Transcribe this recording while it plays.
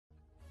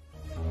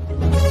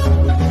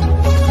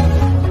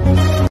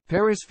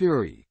Paris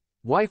Fury,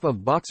 wife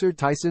of boxer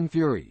Tyson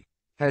Fury,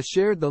 has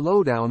shared the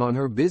lowdown on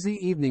her busy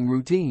evening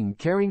routine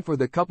caring for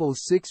the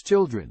couple's 6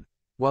 children,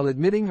 while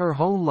admitting her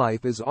home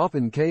life is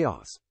often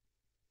chaos.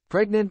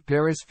 Pregnant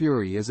Paris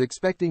Fury is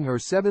expecting her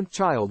 7th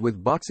child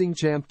with boxing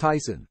champ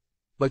Tyson,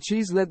 but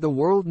she's let the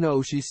world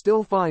know she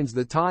still finds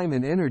the time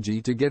and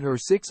energy to get her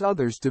 6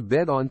 others to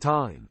bed on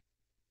time.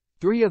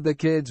 3 of the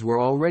kids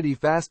were already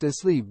fast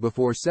asleep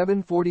before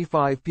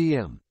 7:45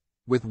 p.m.,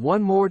 with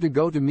 1 more to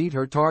go to meet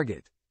her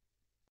target.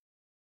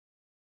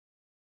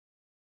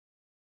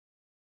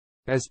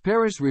 As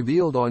Paris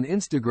revealed on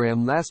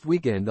Instagram last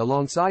weekend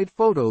alongside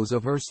photos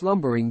of her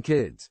slumbering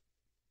kids.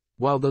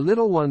 While the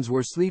little ones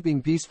were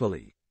sleeping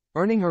peacefully,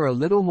 earning her a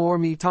little more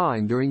me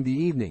time during the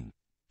evening,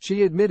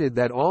 she admitted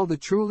that all the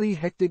truly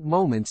hectic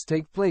moments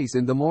take place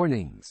in the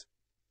mornings.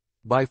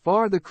 By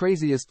far the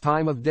craziest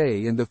time of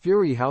day in the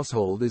Fury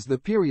household is the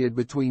period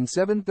between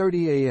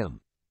 7:30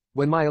 a.m.,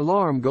 when my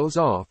alarm goes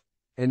off,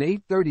 and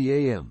 8:30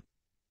 a.m.,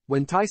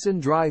 when Tyson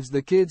drives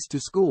the kids to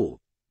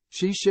school,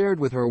 she shared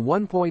with her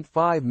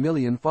 1.5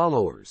 million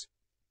followers.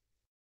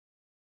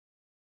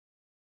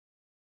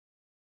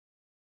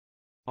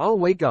 I'll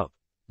wake up,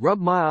 rub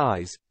my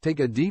eyes, take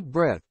a deep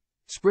breath,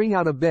 spring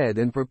out of bed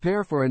and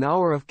prepare for an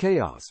hour of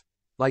chaos,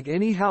 like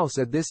any house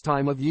at this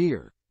time of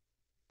year.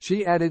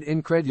 She added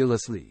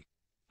incredulously,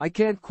 I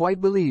can't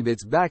quite believe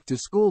it's back to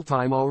school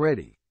time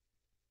already.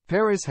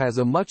 Paris has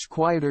a much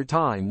quieter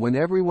time when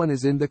everyone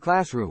is in the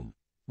classroom,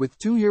 with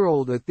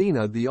 2-year-old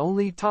Athena the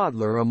only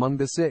toddler among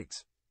the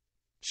 6.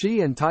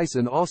 She and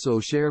Tyson also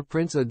share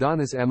Prince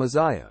Adonis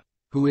Amaziah,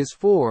 who is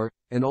 4,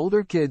 and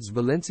older kids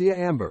Valencia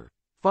Amber,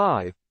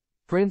 5,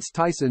 Prince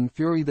Tyson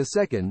Fury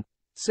II,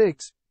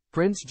 6,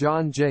 Prince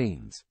John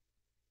James,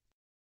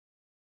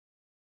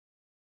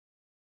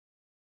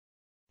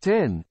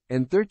 10,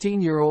 and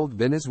 13-year-old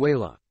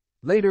Venezuela.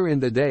 Later in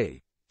the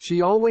day,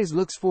 she always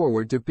looks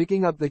forward to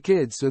picking up the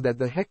kids so that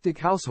the hectic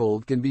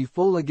household can be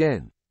full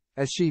again,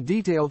 as she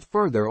detailed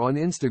further on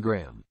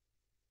Instagram.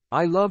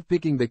 I love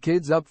picking the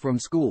kids up from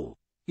school,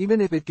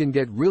 even if it can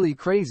get really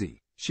crazy,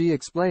 she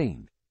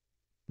explained.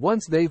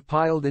 Once they've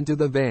piled into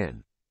the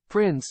van,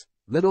 Prince,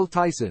 little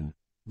Tyson,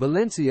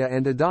 Valencia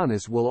and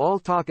Adonis will all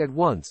talk at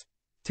once,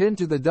 10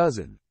 to the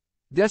dozen,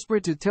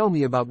 desperate to tell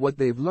me about what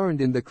they've learned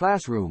in the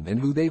classroom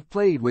and who they've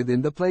played with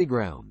in the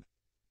playground.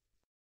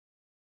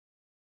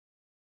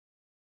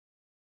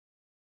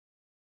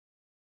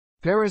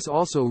 Paris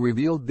also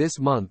revealed this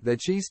month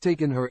that she's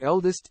taken her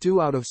eldest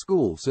 2 out of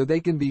school so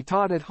they can be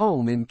taught at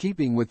home in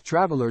keeping with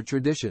traveler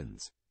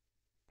traditions.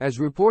 As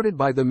reported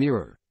by The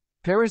Mirror,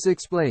 Paris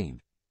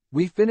explained,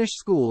 we finished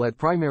school at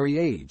primary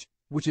age,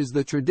 which is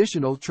the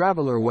traditional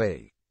traveler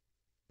way.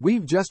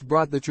 We've just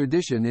brought the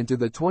tradition into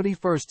the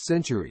 21st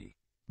century.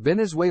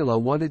 Venezuela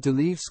wanted to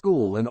leave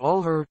school and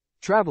all her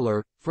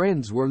traveler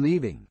friends were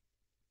leaving.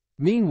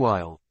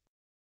 Meanwhile,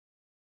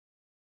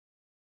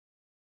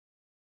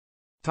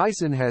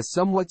 Tyson has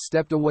somewhat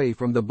stepped away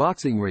from the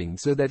boxing ring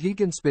so that he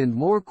can spend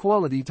more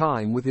quality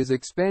time with his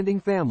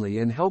expanding family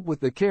and help with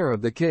the care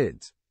of the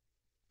kids.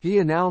 He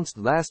announced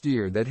last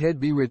year that he'd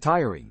be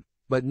retiring,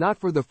 but not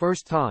for the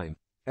first time,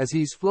 as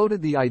he's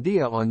floated the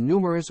idea on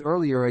numerous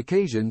earlier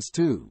occasions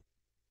too.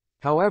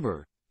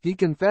 However, he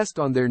confessed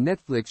on their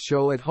Netflix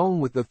show At Home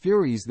with the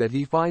Furies that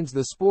he finds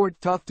the sport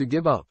tough to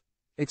give up,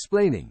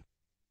 explaining,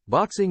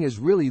 boxing is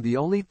really the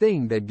only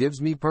thing that gives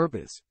me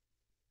purpose.